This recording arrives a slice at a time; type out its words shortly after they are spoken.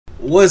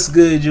What's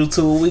good,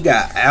 YouTube? We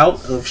got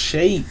Out of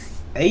Shape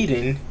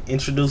Adin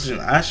introducing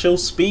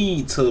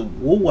iShowSpeed to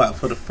Woo-Wop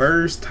for the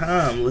first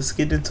time. Let's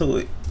get into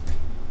it.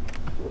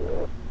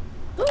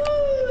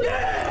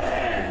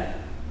 Yeah!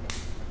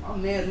 Oh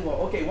man,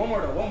 okay, one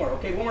more.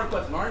 Okay, one more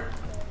question, alright?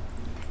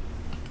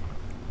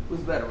 Who's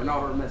better,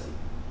 Ronaldo or Messi?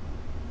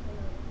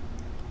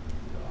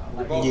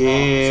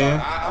 Yeah,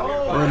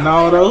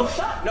 Ronaldo.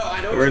 No,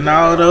 I know.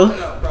 Ronaldo.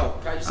 No, bro.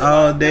 Can I just say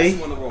all day. Messi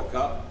won the World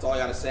Cup. That's all I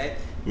gotta say.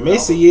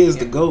 Messi is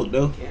the GOAT,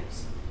 though.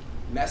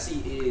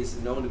 Messi is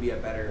known to be a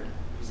better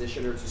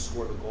positioner to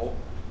score the goal.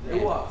 Hey,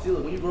 see,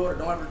 look, when you grow up,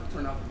 don't ever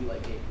turn out to be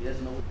like, hey, he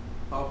doesn't know what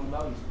he's talking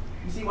about.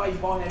 You see why he's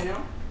bald head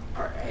now?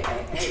 Alright,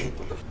 hey,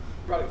 what the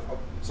brother? Oh,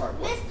 sorry.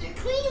 What? Mr.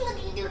 Clean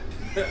looking dude.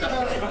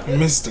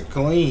 Mr.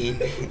 Clean.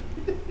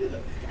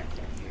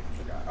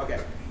 Okay,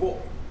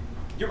 cool.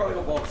 You're about to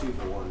go ball 2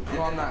 for 1.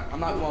 No, I'm not. I'm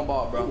not going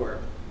ball, bro. You were.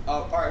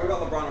 All right, what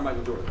about LeBron or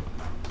Michael Jordan?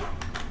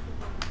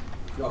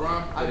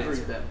 LeBron, I agree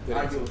with that.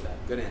 I agree with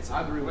that. Good answer.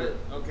 I agree with it.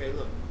 Okay,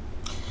 look.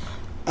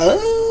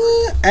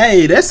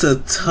 Hey, that's a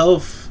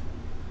tough.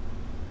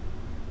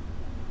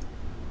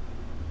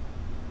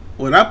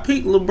 Would I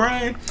pick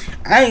LeBron?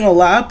 I ain't gonna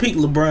lie, I pick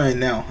LeBron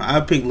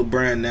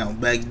now.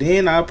 Back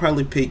then, I'd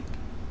probably pick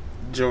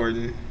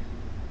Jordan.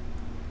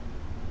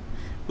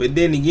 But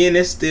then again,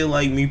 that's still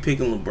like me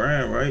picking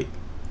LeBron, right?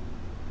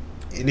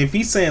 And if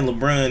he's saying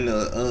LeBron,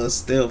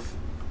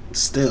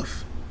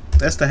 Steph,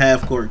 that's the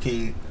half-court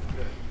king.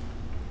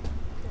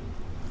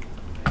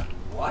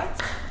 What?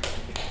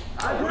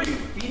 I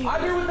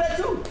agree with that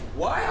too.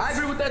 What? I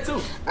agree with that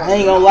too. I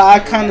ain't gonna lie, I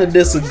kind of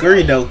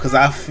disagree though, cause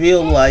I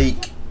feel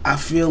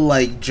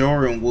like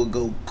Jordan will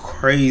go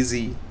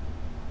crazy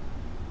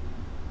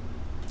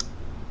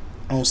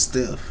on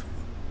Steph.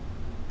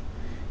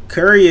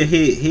 Curry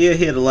he'll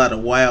hit a lot of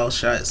wild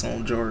shots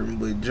on Jordan,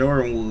 but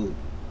Jordan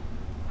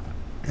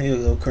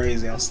he'll go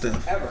crazy on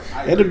Steph.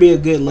 It'll be a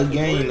good little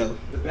game though.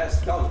 The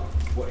best color.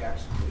 What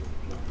actually?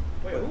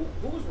 Wait,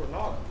 who was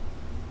Ronaldo?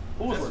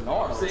 Who was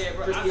Ronaldo? Saying,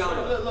 bro,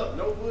 look,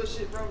 no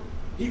bullshit, bro.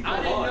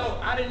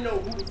 I didn't know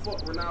who the fuck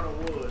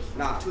Ronaldo was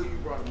until you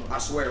brought him up. I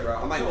swear, bro.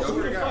 I'm like,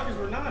 who the fuck is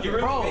Ronaldo?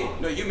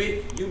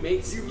 You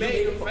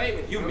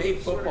made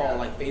football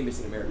like famous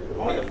in America.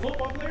 Oh, he's a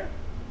football player?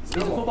 He's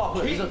a football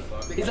player.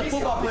 He's a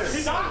football player.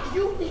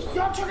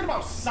 Y'all talking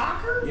about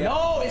soccer? Yeah.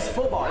 No, it's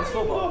football. It's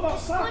football. About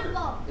soccer?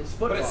 It's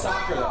football. But it's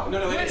soccer though.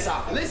 No, it is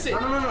soccer. Listen, No.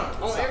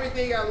 on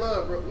everything I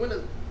love, bro.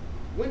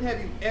 When have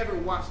you ever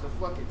watched a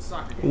fucking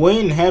soccer game?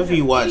 When have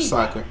you watched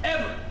soccer?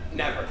 Ever.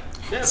 Never.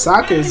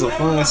 Soccer is a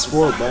fun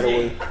sport, by the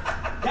way.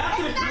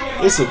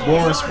 It's a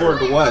boring sport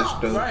to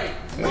watch, though. Right.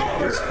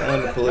 It's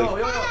fun to play. No,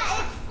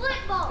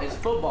 It's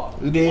football.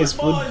 it's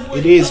football.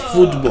 It is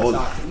football.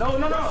 No.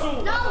 No,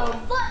 football.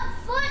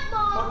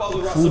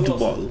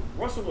 Football.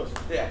 Russell Wilson.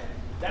 Yeah.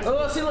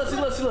 See, look.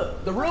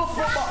 The real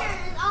football. Soccer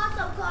is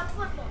also called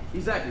football.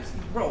 Exactly.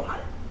 Bro,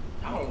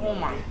 oh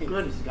my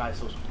goodness, this guy is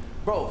so...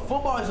 Bro,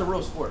 football is a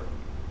real sport.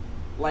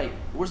 Like,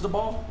 where's the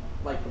ball?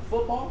 Like, the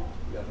football?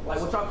 Like,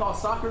 what y'all call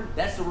soccer?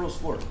 That's the real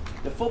sport.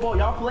 The football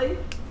y'all play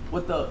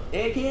with the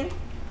egg can,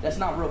 that's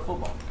not real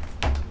football.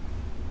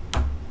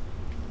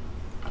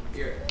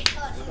 Here.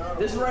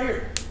 This is right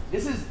here.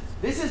 This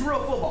is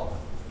real football.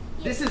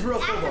 This is real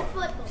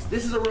football.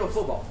 This is a real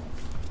football.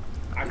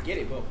 I get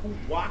it, but who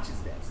watches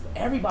that stuff?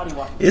 Everybody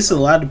watches. It's a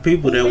lot of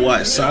people that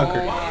watch soccer.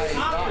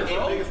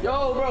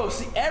 Yo, bro,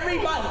 see,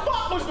 everybody.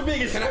 Fuck was the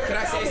biggest. Can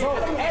I say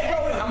something?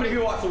 How many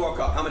people watch the World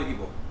Cup? How many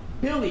people?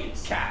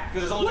 Billions. Cat.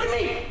 Because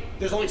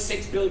there's only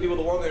 6 billion people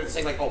in the world that are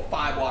saying like, oh,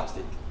 5 watched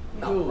it.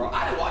 No, Dude. bro.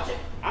 I didn't watch it.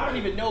 I don't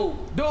even know.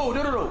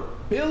 No.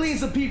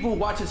 Billions of people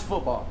watch his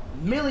football.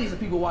 Millions of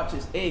people watch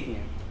his egg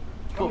game.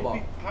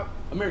 Football.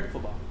 American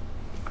football.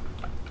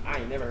 I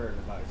ain't never heard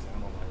about it, so I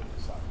don't know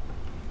soccer.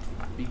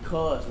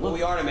 Because Well,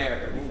 we are in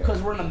America.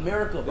 Because we're in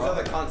America, There's bro.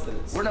 other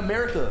continents. We're in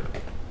America.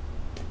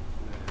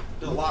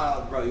 There's a lot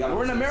of, bro, you gotta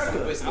We're in America.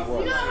 some twist in the You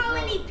world. know how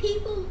many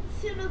people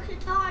flew to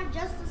Qatar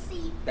just to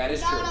see That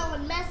is true. Ronaldo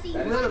and Messi?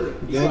 That is Literally.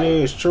 That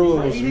is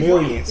true. It was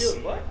millions.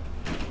 What?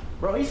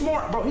 Bro, he's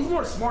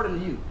more smarter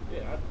than you.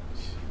 Yeah,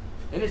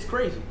 And it's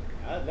crazy.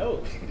 I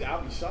know.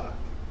 I'll be shocked.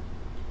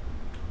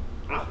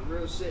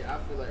 Real shit, I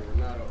feel like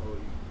Ronaldo owe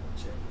you a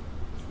check.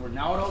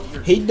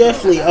 Ronaldo, He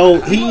definitely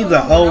he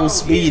either owed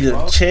Speed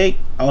a check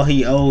or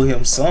he owed him you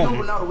know something.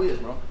 who Ronaldo is,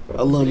 bro.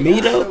 A little I know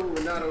meet up. who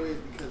Ronaldo is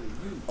because of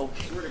you. Oh,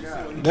 Swear to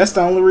God. That's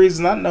the only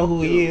reason I know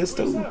who he is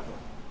Where's too. that from?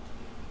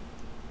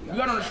 you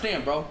gotta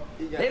understand, bro.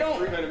 He got They don't.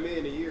 300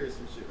 million a year or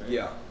some shit, right?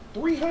 Yeah.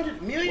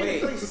 300 million?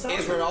 Wait, is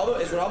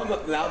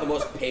Ronaldo now the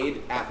most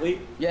paid athlete?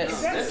 Yes.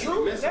 Is that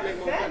true? Is that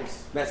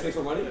Messi makes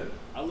more money?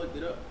 I looked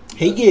it up.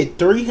 He get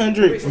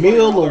 300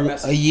 mil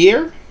a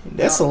year.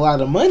 That's a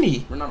lot of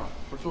money. Ronaldo,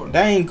 for sure.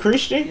 That ain't He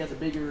Christian. has a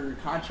bigger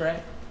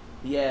contract.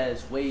 He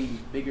has way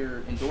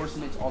bigger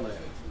endorsements. All of that.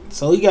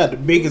 So he got the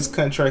biggest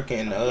contract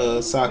in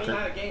soccer.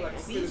 Not a game like a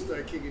season.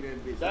 Start kicking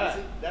that bitch.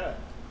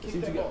 See Kick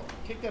what that you ball.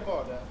 Kick that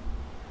ball, Dad.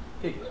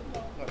 Kick it.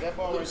 No, that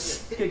ball right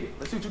there. Kick it.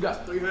 Let's see what you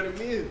got. 300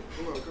 million.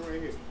 Come on, come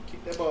right here.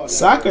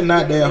 Soccer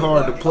not that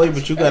hard to play,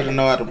 but you got to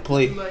know how to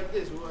play.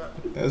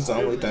 That's the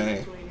only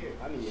thing.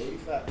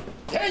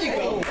 There you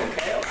go.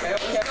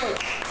 Okay.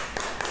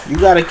 You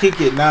got to kick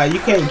it. Nah, you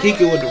can't kick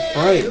it with the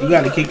front. You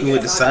got to kick it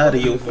with the side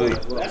of your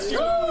foot. That's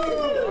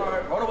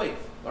alright, hold on, wait.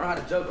 Learn how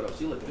to juggle though.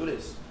 See, look, do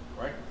this.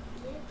 Right?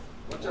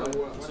 Watch out.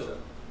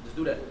 Just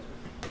do that.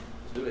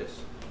 Just do this.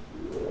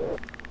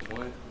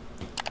 One.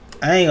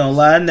 I ain't gonna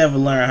lie, I never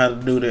learned how to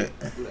do that.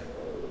 Do that. You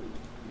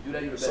do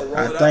that, you're the best. So roll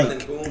I it think. up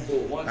and then boom,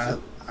 boom. 1, 2. I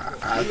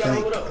You gotta roll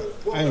it think. up.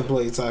 I ain't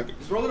played soccer.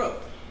 Just roll it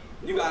up.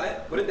 You got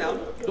it. Put it down.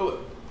 Do it.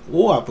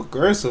 Ooh, I'm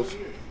progressive.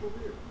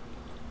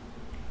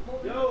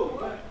 Yo,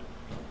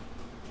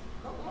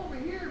 Come over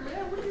here,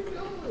 man. What are you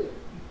doing?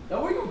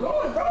 yo, where you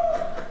going, bro?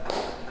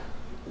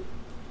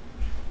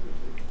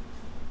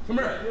 Come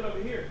here. Get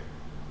over here.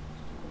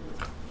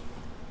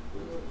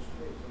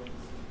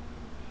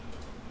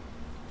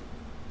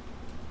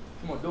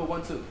 Come on, do it.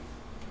 1, 2.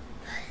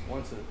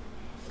 1, 2.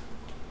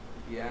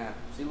 Yeah.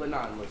 See, look,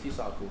 nah, look, she's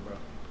all cool, bro.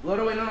 Look,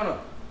 no, wait, no.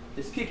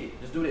 Just kick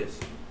it. Just do this.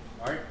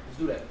 All right? Just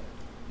do that.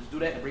 Just do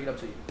that and bring it up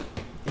to you.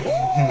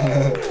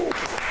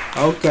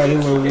 Okay,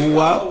 well,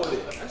 wow.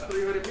 That's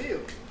 300 mil.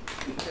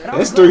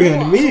 That's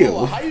 300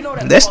 mil. How do you know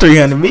that? That's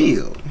 300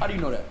 mil. How do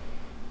you know that?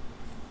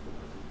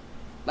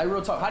 Like,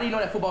 real talk. How do you know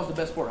that football's the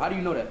best sport? How do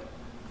you know that?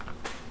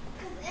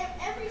 Because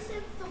ever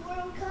since the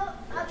World Cup,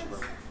 I've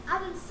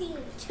been seeing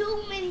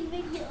too many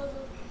videos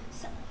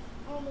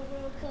on the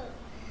World Cup.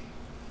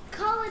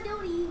 Call of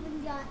Duty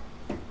even got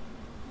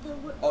the.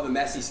 Oh, the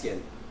Messi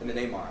skin and the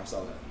Neymar. I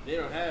saw that. They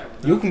don't have.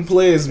 You can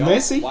play as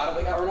Messi? Why don't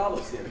they got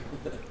Ronaldo skin?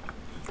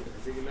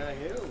 Thinking not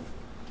him.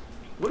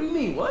 What do you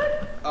mean?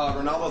 What?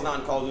 Ronaldo's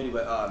not in Call of Duty,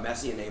 but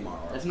Messi and Neymar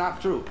are. That's not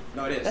true.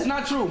 No, it is. That's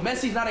not true.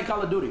 Messi's not in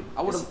Call of Duty.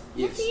 I would have.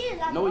 Yes, he is.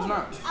 No, he's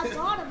not. I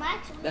got him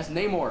actually. That's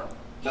Neymar.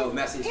 No,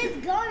 Messi's His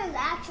good. gun is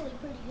actually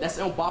pretty good. That's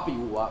Mbappe,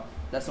 Woo-wop.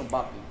 That's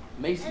Mbappe.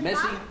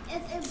 Messi.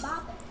 It's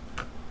Mbappe.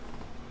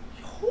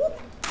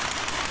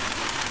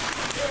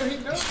 Yeah, he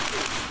knows.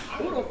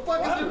 Who the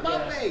fuck is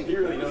Mbappe? He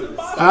really knows this.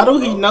 How do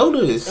he know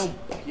this?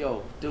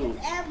 Yo, dude.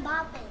 It's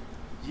Mbappe.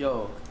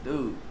 Yo,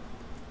 dude.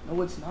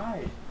 No, it's not. How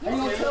you Yes,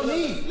 gonna it tell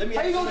me? Let me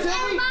How you gonna It's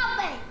tell me?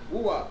 Mbappe.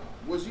 Woo-wop,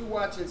 was you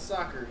watching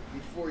soccer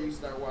before you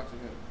start watching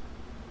him?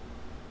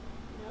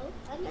 No,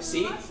 I never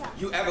See, watched that.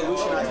 you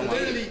evolutionized the money.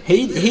 Literally.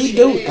 He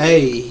do.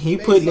 Hey, he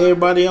putting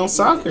everybody on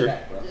soccer.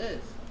 Yes.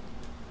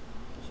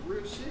 It's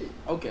real shit.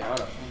 Okay,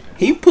 hold up.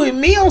 He put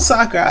me on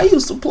soccer. I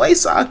used to play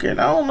soccer, and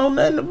I don't know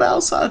nothing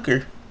about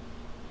soccer.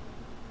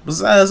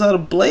 Besides how to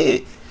play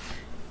it.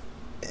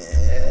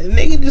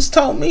 Nigga just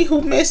told me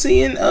who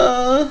Messi and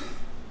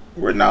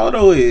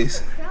Ronaldo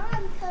is.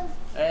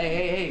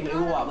 Hey,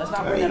 Woo-wop. Let's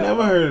not I bring ain't that up.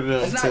 never heard of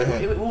Let's them. not,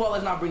 till him. Woo-wop,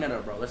 let's not bring that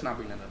up, bro. Let's not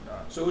bring that up,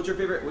 dog. So what's your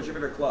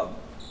favorite club?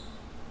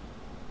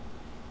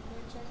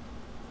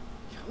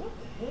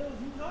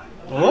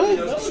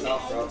 What?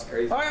 Stuff, bro. It's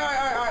crazy. All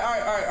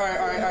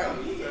right.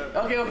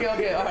 Okay, all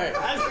right.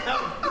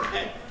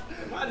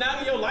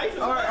 Now your life is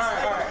All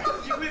right.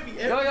 You with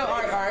me? All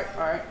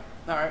right.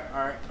 So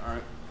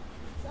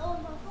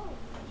on my phone.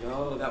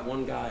 Yo, that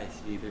one guy,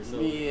 Steve. There's no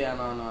Yeah,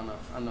 no.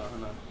 I know.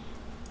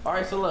 All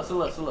right, so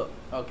look.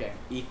 Okay.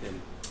 Ethan.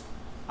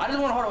 I just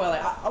want to hold on.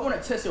 Like, I want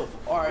to test you.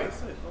 All right.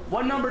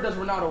 What number does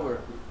Ronaldo wear?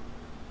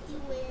 He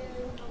wears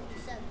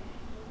 7.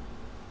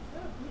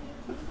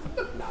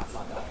 Nah, it's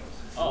not that.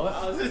 Oh,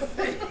 I was just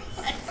saying. I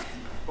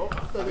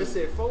thought it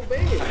said 4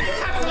 bands.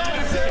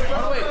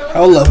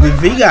 Hold up, if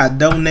he got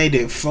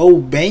donated 4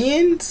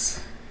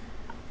 bands,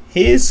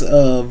 his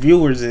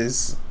viewers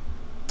is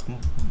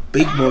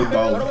big boy Hold on,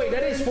 baller. wait.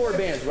 That is 4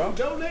 bands, bro.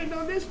 Donating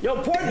on this?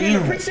 Yo, poor dude,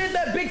 appreciate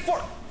that big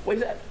 4. What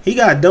is that? He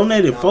got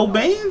donated 4 Yes,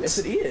 bands?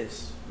 it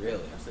is.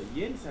 Really? That's a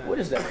yen sign. What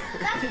is that?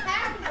 That's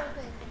pound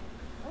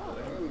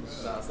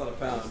Nah, it's not a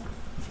pound.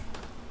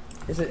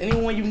 Is it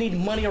anyone you need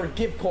money or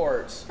gift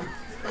cards?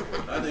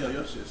 I think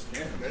your shit's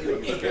scam.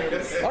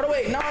 Oh,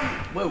 wait, no.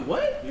 Wait,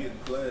 what? He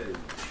played.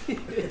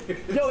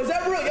 Yo, is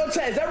that real? Yo,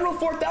 Chad, is that real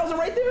 4,000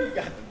 right there? You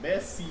got the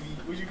best CV.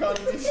 What you call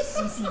these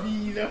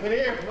CCBs over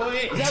there,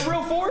 boy? Is that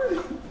real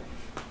 4?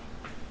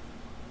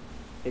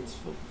 It's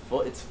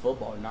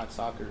football, not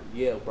soccer.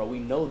 Yeah, bro, we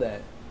know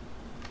that.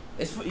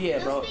 Yeah,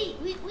 bro. We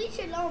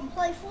should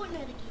play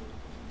Fortnite again.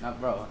 Nah,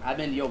 bro, I've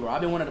been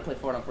wanting to play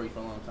Fortnite for you for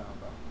a long time,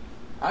 bro.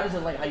 I just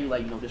didn't like how you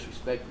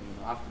disrespect me.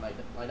 I feel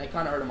like that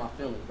kind of hurted my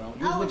feelings, bro.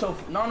 You was with your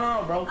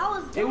no, bro.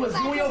 It was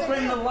you and your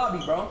friend in the lobby,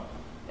 bro.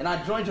 And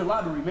I joined your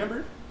lobby.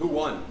 Remember? Who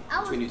won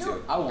between you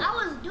two? I won. I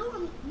was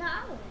doing. No,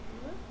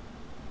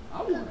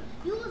 I won.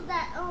 You was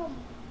that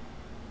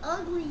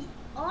ugly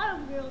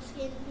autumn girl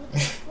skin with the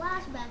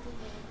flashback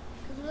again.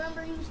 Because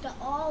remember, you used to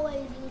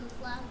always do the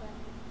flashback.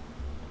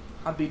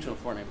 I beat you in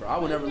Fortnite, bro. I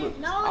would never lose.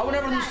 No, I would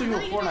never lose to you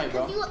in Fortnite,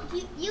 bro.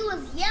 You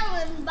was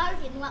yelling and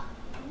barking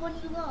when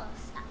you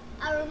lost.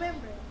 I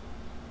remember.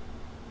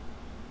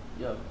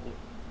 Yo,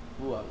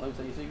 let me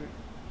tell you a secret.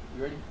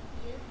 You ready?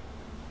 Yeah.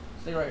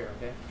 Stay right here,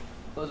 okay?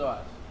 Close your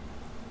eyes.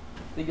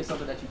 Think of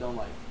something that you don't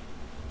like.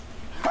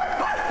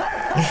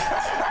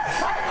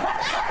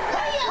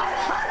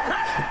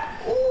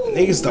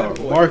 Niggas start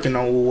barking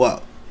on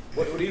woo-wop.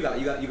 What do you got?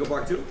 You go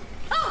bark too?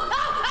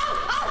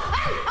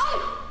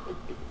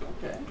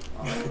 Okay.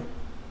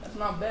 That's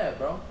not bad,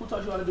 bro. Who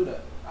taught you how to do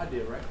that? I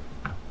did, right?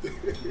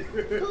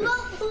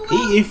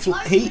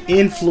 He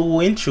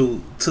influential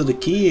to the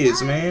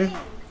kids, man.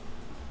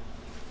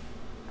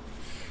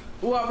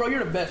 Well, bro,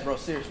 you're the best, bro.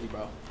 Seriously,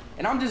 bro.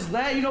 And I'm just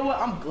glad. You know what?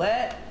 I'm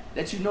glad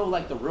that you know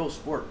like the real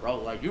sport, bro.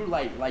 Like you're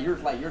like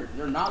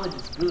your knowledge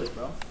is good,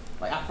 bro.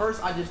 Like at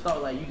first I just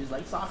thought like you just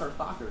like soccer,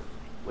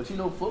 but you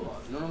know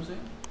football. You know what I'm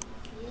saying?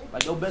 Yeah.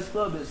 Like your best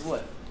club is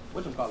what?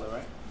 What you call it,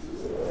 right?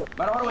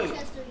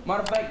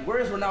 Matter of fact, where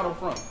is Ronaldo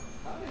from?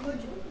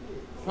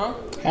 Huh?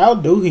 How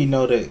do he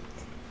know that?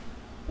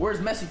 Where's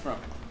Messi from?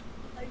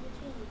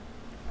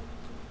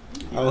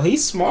 Oh,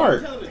 he's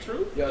smart.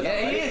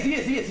 Yeah, he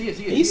is.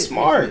 He's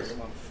smart.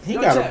 He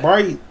got a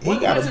bright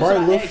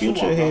little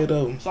future ahead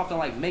of him. Something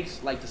like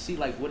makes like to see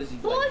like what is he?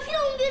 Boy, Like? if you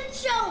don't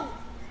get your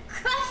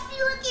crusty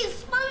looking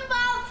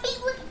SpongeBob feet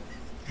looking,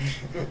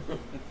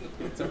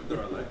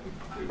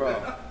 Bro.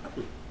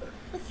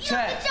 if you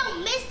don't get your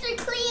Mr.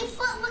 Clean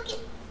foot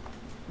looking,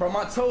 Bro,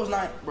 my toes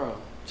not, bro.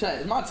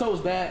 Chat, is my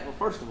toes bad? Well,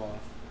 first of all,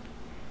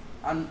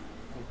 I'm.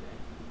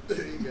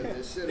 Okay. You got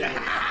that shit.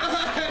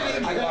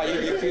 I got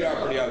your feet are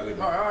pretty ugly.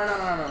 All right,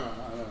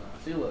 no.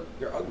 See, look.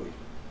 You're ugly.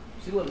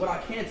 See, look. What I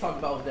can talk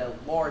about is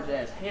that large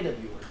ass head of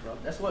yours, bro.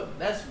 That's what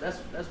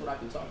I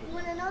can talk you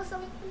about. wanna know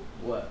something?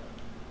 What?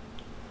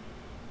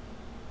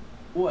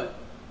 What?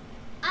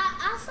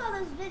 I saw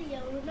this video.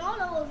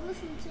 Ronaldo was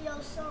listening to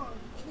your song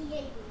and he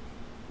hated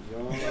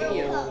World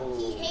Cup.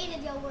 He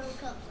hated your World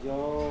Cup.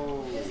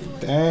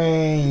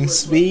 Dang,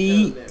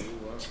 Speed.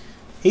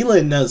 He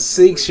letting a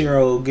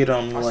 6-year-old get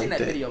on him I've like seen that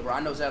that. video, bro. I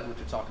know exactly what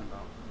you're talking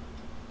about.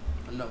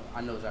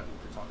 I know exactly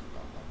what you're talking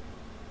about, bro.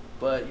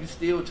 But you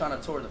still trying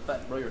to toward the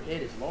fact, bro. Your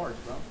head is large,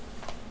 bro.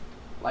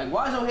 Like,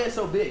 why is your head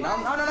so big? No.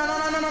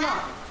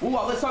 Ooh,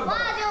 let's talk about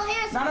Why is your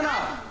hair so No.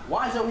 nappy?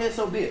 Why is your head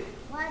so big?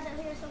 Why is your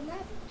hair so nappy?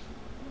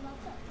 What about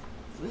that?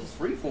 This is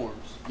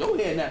freeforms. Your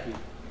head nappy.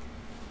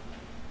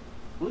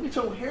 Look at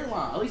your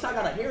hairline. At least I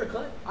got a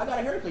haircut. You don't got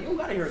a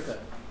haircut.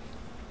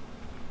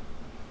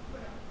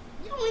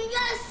 You don't even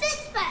got a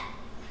six-pack.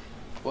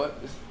 What?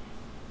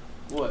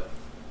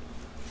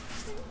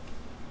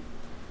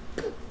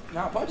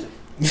 Now punch it.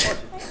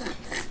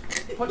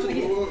 Punch it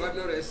again. Oh, I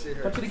know that shit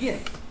hurt. Punch it again.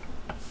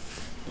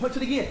 Punch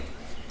it again.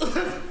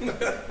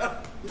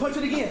 Punch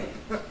it again.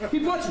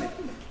 Keep punching it.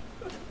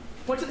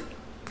 Punch it again.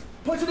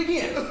 Punch it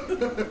again.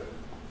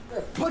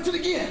 Punch it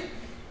again.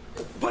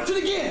 Punch it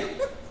again.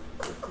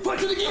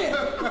 Punch it again.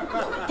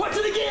 Punch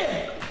it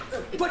again.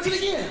 Punch it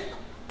again.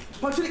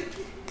 Punch it.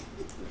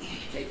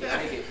 Take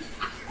it.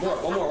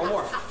 One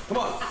more. Come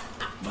on.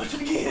 Punch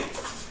it again.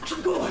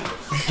 Keep going.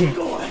 Keep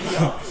going.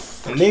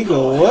 Nigga,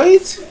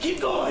 what? Keep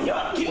going,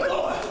 y'all. Keep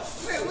going.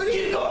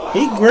 Keep going.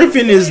 He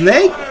gripping his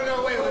neck?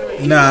 No,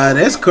 wait. Nah,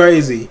 that's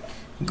crazy.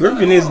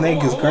 Gripping his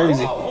neck is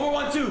crazy. One more,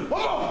 1, 2.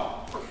 Come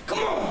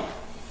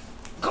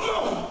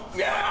on.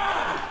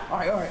 Yeah. All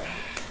right.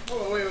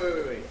 Hold on, wait.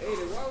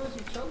 Adin, why was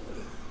you choking?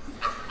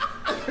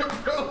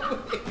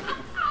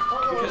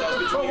 Because I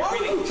was Bro, why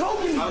was you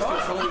choking me, I was bro?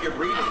 controlling your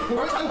breathing. I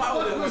was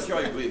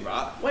controlling your breathing, bro.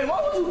 Wait, why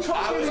was you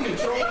choking me?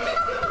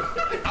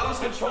 I was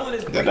controlling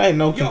his breathing. That ain't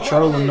no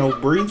controlling no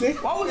breathing.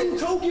 Why was you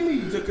choking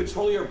me? To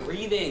control your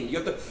breathing.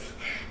 You have to.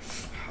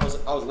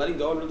 I was letting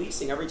go and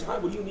releasing every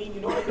time. What do you mean?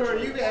 You know I Bro,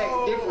 control. you been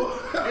acting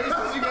different. Ever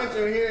since you got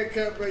your hair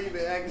cut, bro, you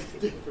been acting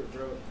different,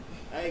 bro.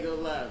 I ain't gonna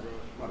lie, bro.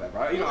 My bad,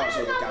 bro. You know I was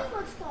so look out.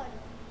 looks good.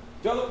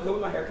 Do I look good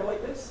with my haircut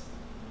like this?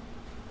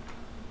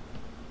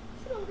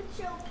 You don't get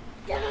your...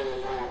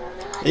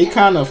 It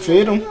kind of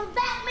fit him You're a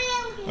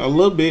Batman. a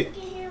little bit.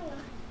 Look at here.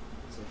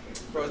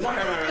 Bro, it's my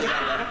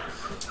hair.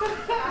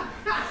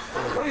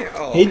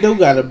 Oh. He do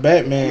got a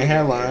Batman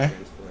hairline.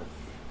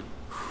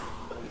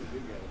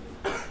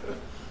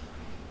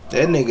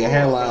 That nigga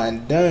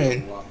hairline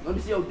done. Let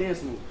me see your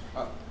dance moves.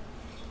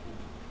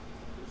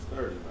 It's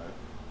 30, man.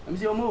 Let me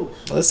see your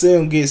moves. Let's see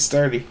him get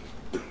sturdy.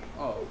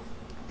 Oh,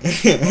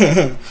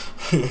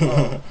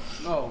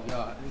 no,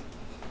 God.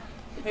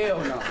 Hell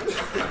no.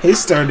 He's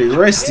sturdy,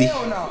 rusty.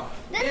 Hell no.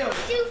 That's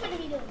what you finna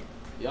be doing.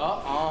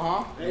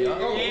 Yeah, Hey.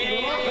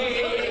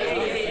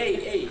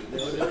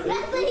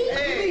 That's what he...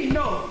 Hey,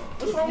 no.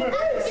 What's wrong with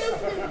That's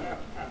that? what you finna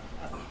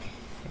do.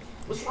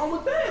 What's wrong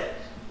with that?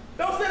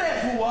 Bounce that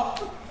ass, boo-wop.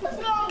 What's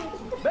wrong?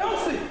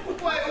 Bounce it. Wait,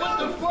 what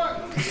the fuck?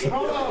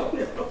 Hold on.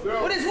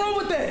 What is wrong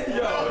with that?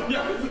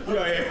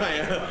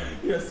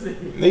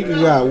 Nigga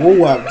got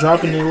woo-wop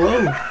dropping it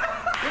low.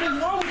 What is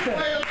wrong with that?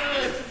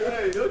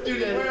 Hey, don't do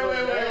that.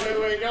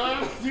 Wait.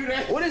 Don't do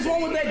that. What is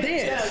wrong with that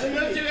dance?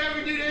 Don't you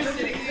ever do that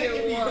shit again.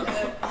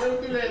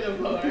 Don't do that no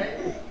more, right?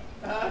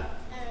 Huh?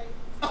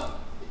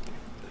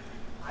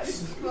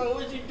 Bro,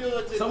 what you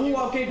doing to So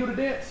who-wop can't do the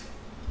dance?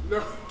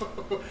 No.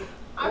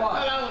 I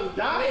thought I was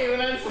dying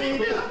when I seen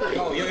this.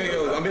 Yo,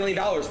 $1 million,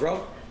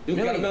 bro. Dude,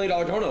 we got $1 million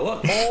donut.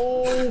 Look.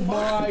 Oh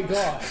my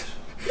gosh.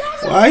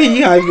 Why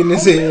he hyping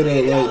his head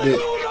up like that?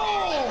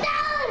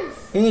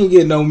 He ain't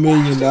getting no $1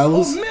 million.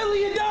 $1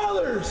 million.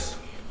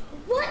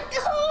 What the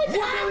whole $1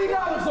 million.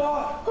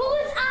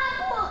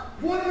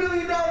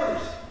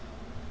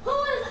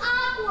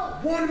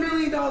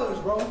 million,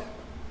 bro.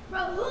 Bro,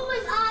 who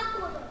is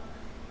Aqua?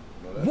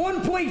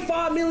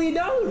 $1.5 million.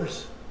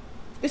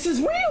 This is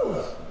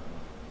real.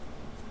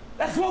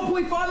 That's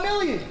 1.5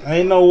 million.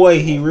 Ain't no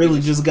way he really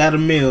just got a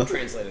meal.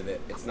 Translated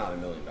it. It's not $1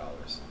 million. That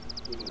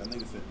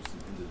nigga said you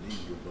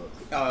Indonesia, bro.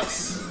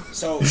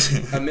 So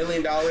 $1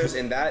 million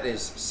and that is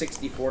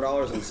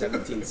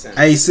 $64.17.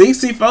 Hey,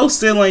 64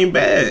 still ain't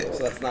bad.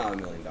 So that's not $1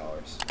 million.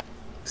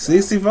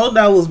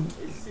 $64.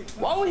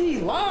 Why would he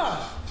lie?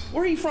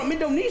 Where he from?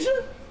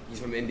 Indonesia? He's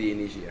from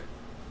Indonesia.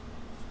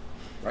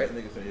 Right? That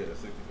nigga said yeah,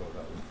 that's $64.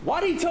 Why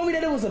did he tell me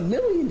that it was $1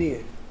 million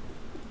then?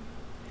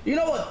 You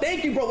know what?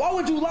 Thank you, bro. Why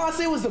would you lie and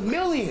say it was $1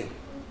 million?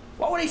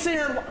 Why would they sit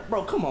here and...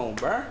 Bro, come on,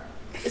 bro.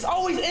 It's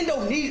always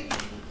Indonesia. My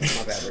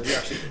bad, bro.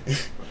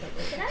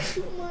 Can I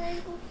shoot my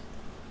ankles?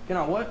 Can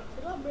I what?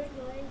 Can I break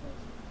my ankles?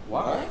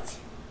 What?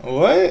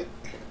 What?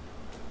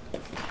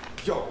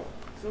 Yo.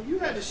 So if you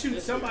had to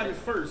shoot somebody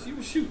first, you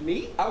would shoot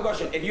me? I have a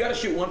question. If you got to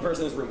shoot one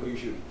person in this room, who are you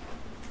shooting?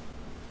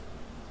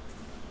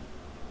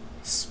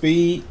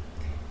 Speed.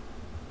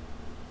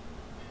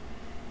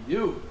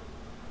 You.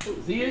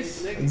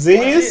 Zias?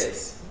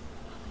 Zias?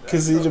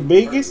 Because he's the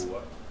biggest?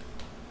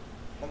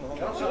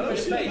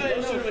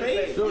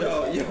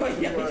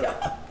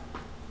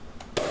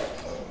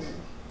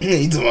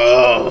 He's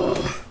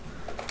oh.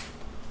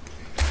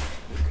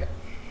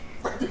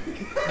 You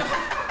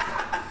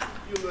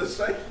a little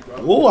shaky, bro.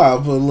 Whoa, I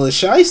put a little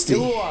shiesty.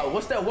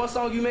 What's that one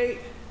song you made?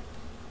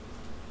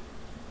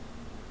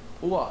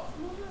 What?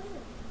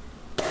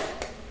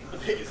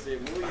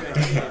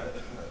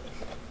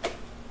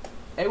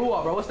 Hey,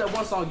 what, bro? What's that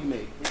one song you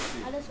made?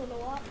 I just want to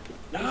walk.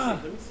 Nah.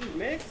 Let me see,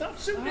 man. Stop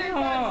shooting that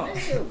Ah. guy. Let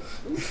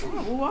me see.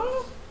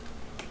 What?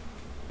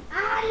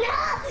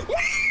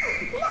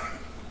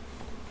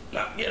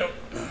 No. Get him.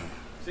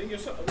 Sing your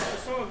song. What's the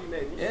song you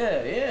made? Yeah, I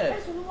yeah.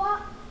 just want to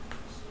walk.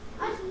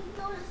 I just want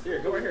to go to school. Here,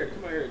 go right here.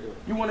 Come out here and do it.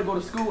 You want to go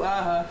to school?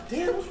 Damn,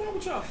 what's wrong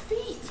with y'all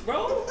feet,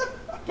 bro?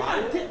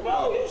 God damn,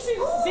 bro. You see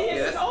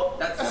this? Oh,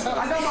 That's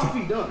I got my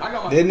feet done. I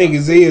got my That nigga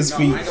Zia's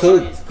feet I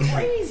cooked.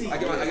 crazy. I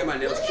get my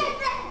nails chipped.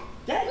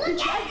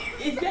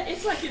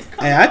 It's like it's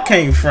coming Hey, I off.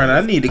 can't front.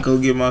 I need to go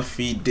get my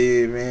feet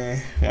did,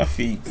 man. My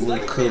feet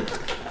look cooked.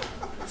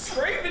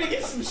 Scraping to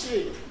get some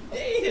shit.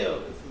 Damn. This is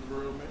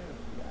real man.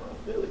 I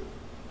feel it.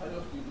 How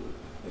your feet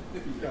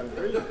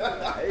look? I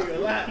ain't gonna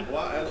lie.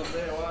 Why, as a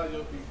man, why are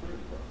your feet pretty,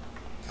 bro?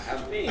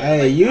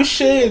 Hey, you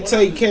should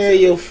take care of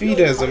your feet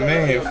as a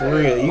man, for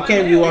real. You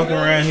can't be walking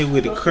around here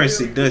with the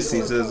crusty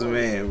dusties as a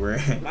man, bro.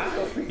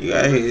 You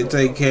gotta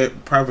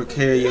take proper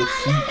care of your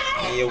feet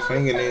and your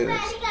fingernails.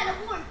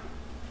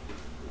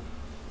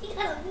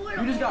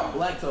 You just got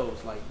black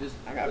toes, like this.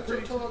 I got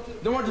pretty toes.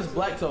 Them aren't just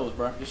black toes,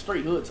 bro. You're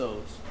straight hood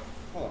toes.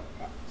 Hold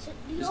on.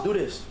 Just do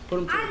this.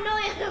 Put I know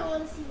you don't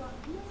want to see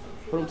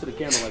my. them to the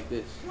camera like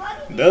this.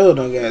 Dude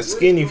done got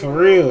skinny for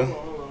real.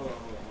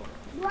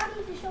 Do I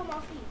need to show my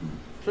feet?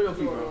 Show your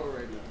feet, bro.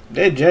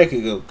 That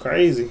jacket go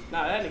crazy.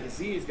 Nah, that nigga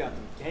Z's got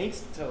the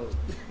gangsta toes.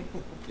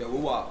 Yo,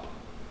 woo-wop.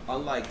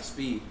 Unlike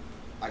Speed,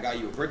 I got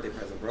you a birthday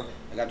present, bro.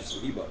 I got you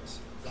some V-Bucks.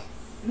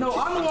 No,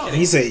 I don't want.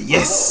 He said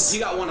yes. You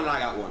got one and I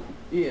got one.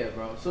 Yeah,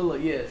 bro. So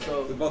look, yeah.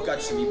 So We both got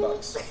you some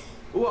V-Bucks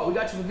what? We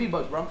got you some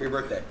V-Bucks, bro. for your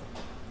birthday.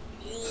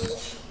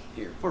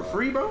 Here. For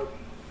free, bro.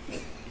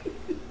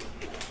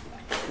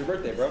 For your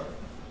birthday, bro.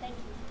 Thank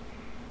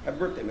you. Happy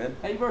birthday, man.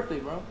 Happy birthday,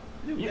 bro.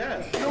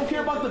 Yeah. You don't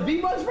care about the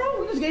V-Bucks,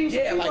 bro? We just gave you some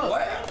Yeah, V-Bucks.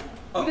 like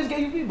what? We just gave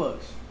you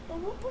V-Bucks.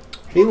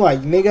 He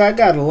like, nigga, I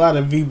got a lot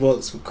of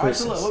V-Bucks for Alright,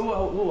 so Christmas.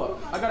 look, wait.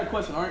 I got a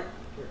question, alright?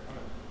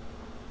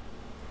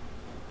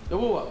 Yo,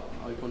 what?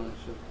 Oh, you put on the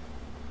shit.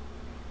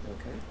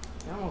 Okay.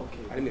 Yeah, I'm okay.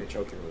 I didn't mean to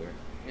choke you earlier.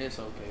 It's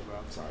okay, bro.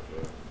 Sorry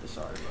for that. It's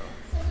sorry,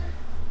 bro.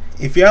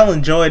 If y'all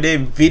enjoyed that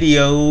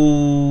video,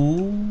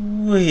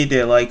 hit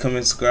that like,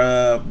 comment,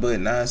 subscribe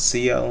button. I'll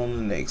see y'all on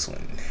the next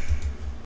one.